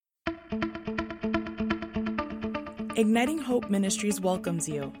Igniting Hope Ministries welcomes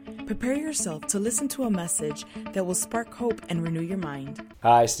you. Prepare yourself to listen to a message that will spark hope and renew your mind.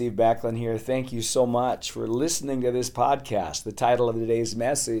 Hi, Steve Backlund here. Thank you so much for listening to this podcast. The title of today's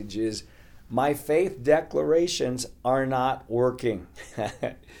message is My Faith Declarations Are Not Working.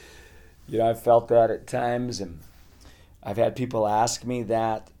 I've felt that at times, and I've had people ask me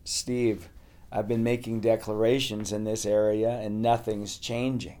that, Steve, I've been making declarations in this area and nothing's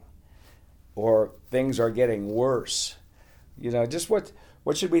changing. Or things are getting worse. Just what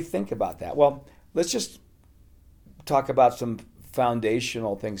should we think about that? Well, let's just talk about some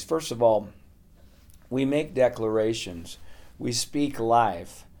foundational things. First of all, we make declarations. We speak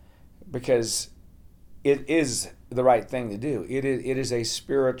life because it is the right thing to do. It is a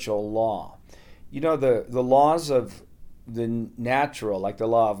spiritual law. The laws of the natural, like the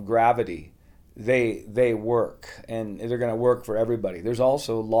law of gravity, they work, and they're going to work for everybody. There's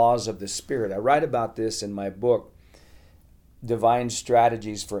also laws of the Spirit. I write about this in my book, Divine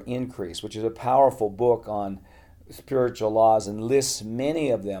Strategies for Increase, which is a powerful book on spiritual laws and lists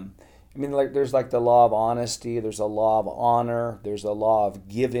many of them. There's the law of honesty, there's a law of honor, there's a law of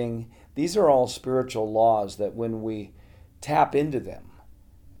giving. These are all spiritual laws that when we tap into them,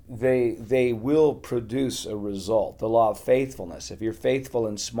 they will produce a result. The law of faithfulness. If you're faithful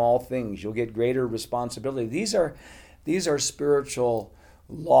in small things, you'll get greater responsibility. These are spiritual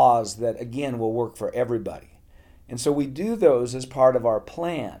laws that, again, will work for everybody. And so we do those as part of our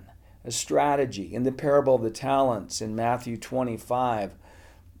plan, a strategy. In the parable of the talents in Matthew 25,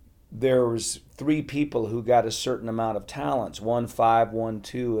 there was 3 people who got a certain amount of talents, 1 5, 1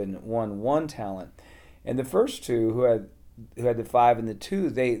 2, and 1 talent. And the first 2 who had the 5 and the 2,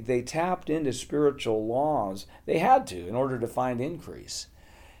 they tapped into spiritual laws. They had to in order to find increase.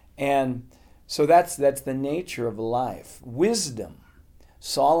 And so that's the nature of life. Wisdom.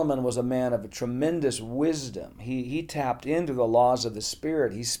 Solomon was a man of a tremendous wisdom. He tapped into the laws of the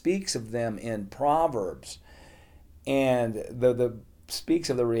Spirit. He speaks of them in Proverbs, and speaks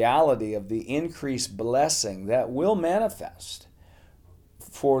of the reality of the increased blessing that will manifest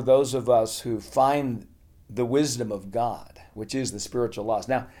for those of us who find the wisdom of God, which is the spiritual laws.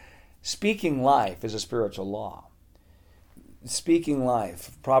 Now, speaking life is a spiritual law. Speaking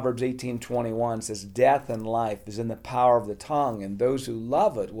life, Proverbs 18:21 says, death and life is in the power of the tongue, and those who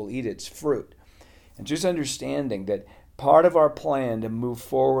love it will eat its fruit. And just understanding that part of our plan to move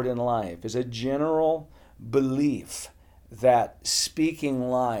forward in life is a general belief that speaking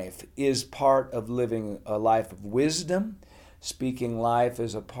life is part of living a life of wisdom. Speaking life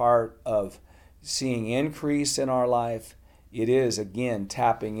is a part of seeing increase in our life. It is, again,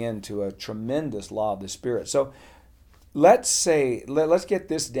 tapping into a tremendous law of the Spirit. So let's get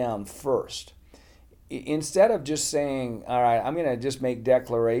this down first. Instead of just saying, all right, I'm going to just make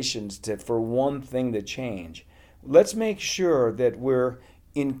declarations for one thing to change, let's make sure that we're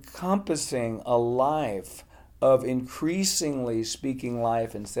encompassing a life of increasingly speaking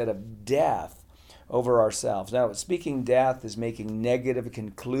life instead of death over ourselves. Now, speaking death is making negative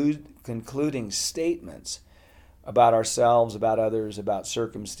concluding statements about ourselves, about others, about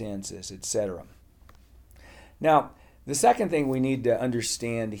circumstances, etc. Now, the second thing we need to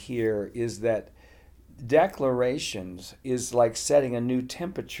understand here is that declarations is like setting a new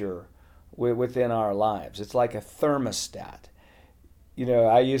temperature within our lives. It's like a thermostat.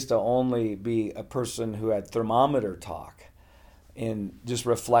 I used to only be a person who had thermometer talk and just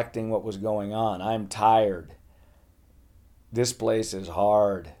reflecting what was going on. I'm tired. This place is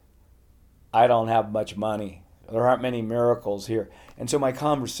hard. I don't have much money. There aren't many miracles here. And so my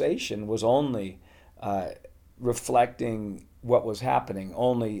conversation was only reflecting what was happening,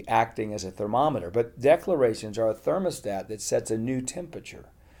 only acting as a thermometer. But declarations are a thermostat that sets a new temperature.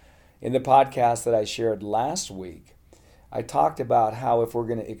 In the podcast that I shared last week, I talked about how if we're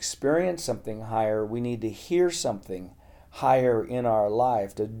going to experience something higher, we need to hear something higher in our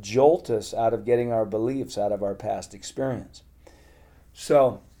life to jolt us out of getting our beliefs out of our past experience.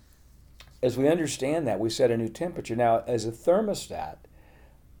 So, as we understand that, we set a new temperature. Now, as a thermostat,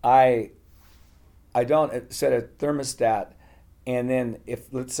 I don't set a thermostat and then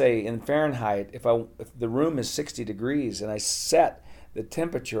if, let's say in Fahrenheit, if the room is 60 degrees and I set the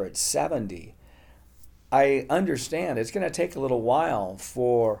temperature at 70, I understand it's going to take a little while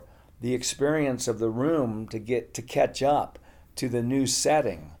for the experience of the room to catch up to the new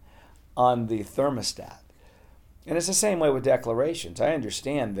setting on the thermostat. And it's the same way with declarations. I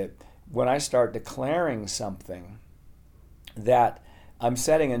understand that when I start declaring something, that I'm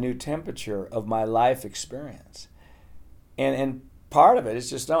setting a new temperature of my life experience. And part of it is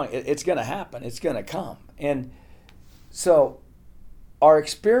just knowing it's going to happen. It's going to come. And so our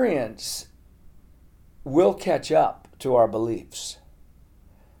experience will catch up to our beliefs.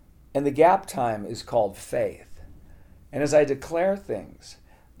 And the gap time is called faith. And as I declare things,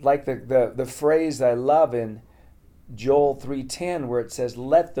 like the phrase I love in Joel 3:10, where it says,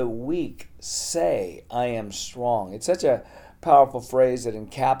 "Let the weak say, I am strong." It's such a powerful phrase that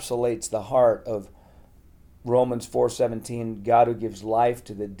encapsulates the heart of Romans 4:17, God who gives life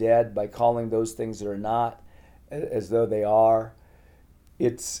to the dead by calling those things that are not as though they are.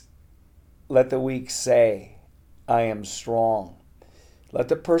 It's, let the weak say, I am strong. Let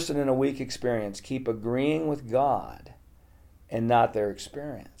the person in a weak experience keep agreeing with God and not their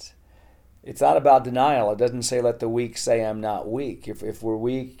experience. It's not about denial. It doesn't say let the weak say I'm not weak. If we're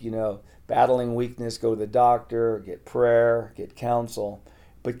weak, battling weakness, go to the doctor, get prayer, get counsel,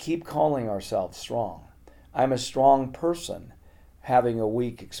 but keep calling ourselves strong. I'm a strong person having a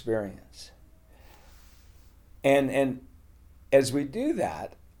weak experience. And as we do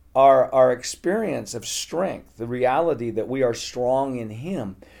that, our experience of strength, the reality that we are strong in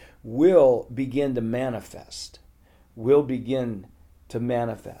Him, will begin to manifest.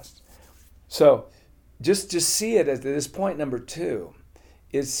 So just see it as this point number 2,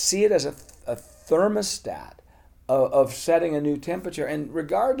 is see it as a thermostat of setting a new temperature. And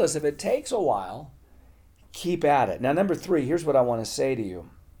regardless if it takes a while, keep at it. Now, number 3, here's what I want to say to you.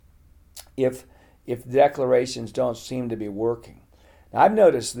 If declarations don't seem to be working. Now, I've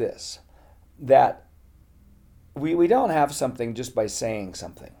noticed this, that we don't have something just by saying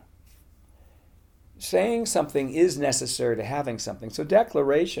something. Saying something is necessary to having something. So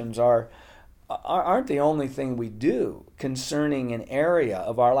declarations aren't the only thing we do concerning an area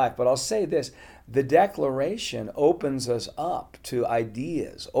of our life. But I'll say this, the declaration opens us up to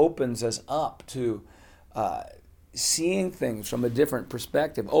ideas, opens us up to seeing things from a different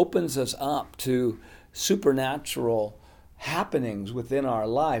perspective, opens us up to supernatural happenings within our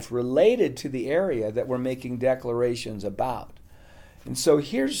life related to the area that we're making declarations about. And so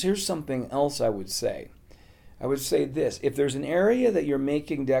here's something else I would say. I would say this: if there's an area that you're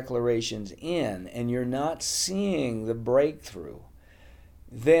making declarations in and you're not seeing the breakthrough,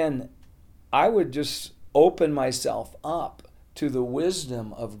 then I would just open myself up to the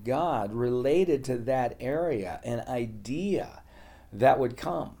wisdom of God related to that area, an idea that would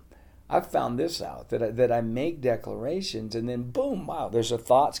come. I've found this out, that I make declarations and then boom, wow, there's a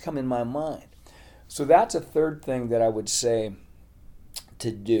thoughts come in my mind. So that's a third thing that I would say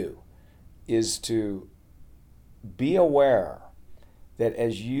to do, is to be aware that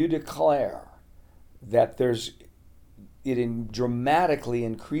as you declare that it dramatically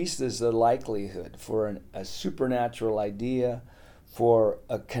increases the likelihood for a supernatural idea, for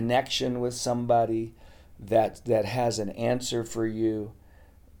a connection with somebody that has an answer for you,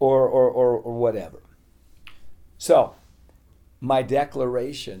 or whatever. So, my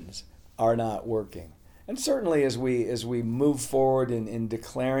declarations are not working. And certainly as we move forward in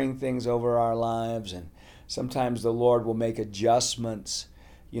declaring things over our lives, and sometimes the Lord will make adjustments,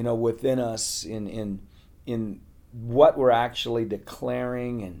 within us in what we're actually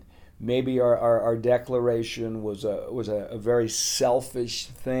declaring, and maybe our declaration was a very selfish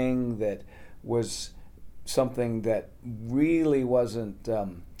thing that was something that really wasn't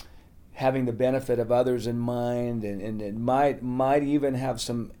having the benefit of others in mind, and it might even have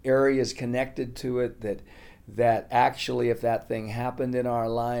some areas connected to it that actually, if that thing happened in our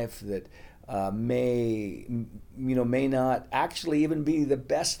life, that may not actually even be the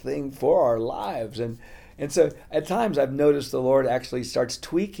best thing for our lives. And so at times I've noticed the Lord actually starts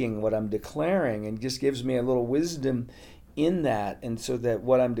tweaking what I'm declaring and just gives me a little wisdom in that, and so that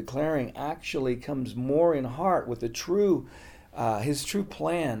what I'm declaring actually comes more in heart with His true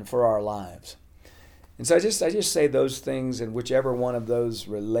plan for our lives. And so I just say those things, and whichever one of those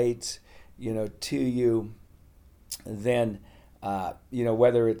relates, to you, then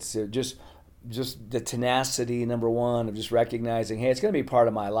whether it's just the tenacity, number one, of just recognizing, hey, it's going to be part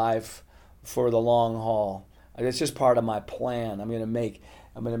of my life for the long haul. It's just part of my plan. I'm going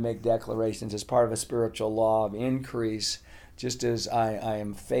to make declarations as part of a spiritual law of increase, just as I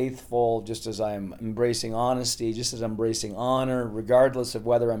am faithful, just as I'm embracing honesty, just as I'm embracing honor, regardless of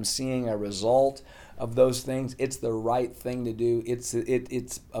whether I'm seeing a result of those things. It's the right thing to do. It's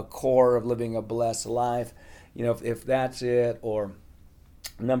a core of living a blessed life. If that's it. Or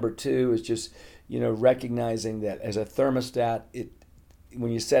number 2 is just, recognizing that as a thermostat,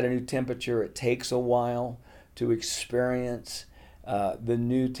 when you set a new temperature, it takes a while to experience the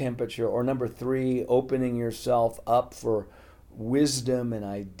new temperature. Or number 3, opening yourself up for wisdom and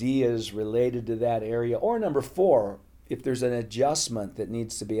ideas related to that area. Or number 4, if there's an adjustment that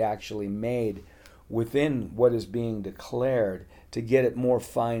needs to be actually made within what is being declared to get it more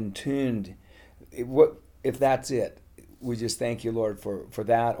fine-tuned. If that's it, we just thank you, Lord, for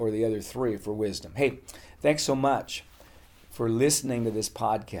that or the other three for wisdom. Hey, thanks so much for listening to this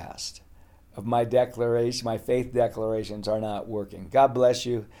podcast of my declaration. My faith declarations are not working. God bless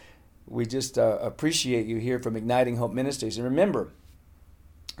you. We just appreciate you here from Igniting Hope Ministries. And remember,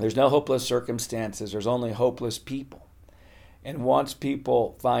 there's no hopeless circumstances. There's only hopeless people. And once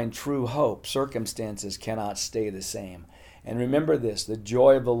people find true hope, circumstances cannot stay the same. And remember this, the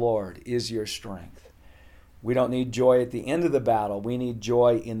joy of the Lord is your strength. We don't need joy at the end of the battle. We need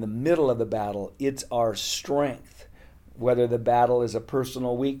joy in the middle of the battle. It's our strength. Whether the battle is a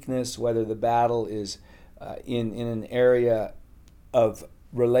personal weakness, whether the battle is in an area of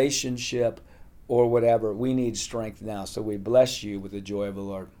relationship or whatever, we need strength now. So we bless you with the joy of the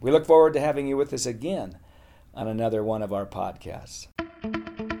Lord. We look forward to having you with us again on another one of our podcasts.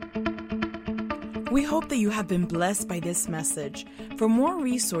 We hope that you have been blessed by this message. For more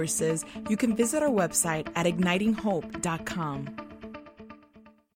resources, you can visit our website at ignitinghope.com.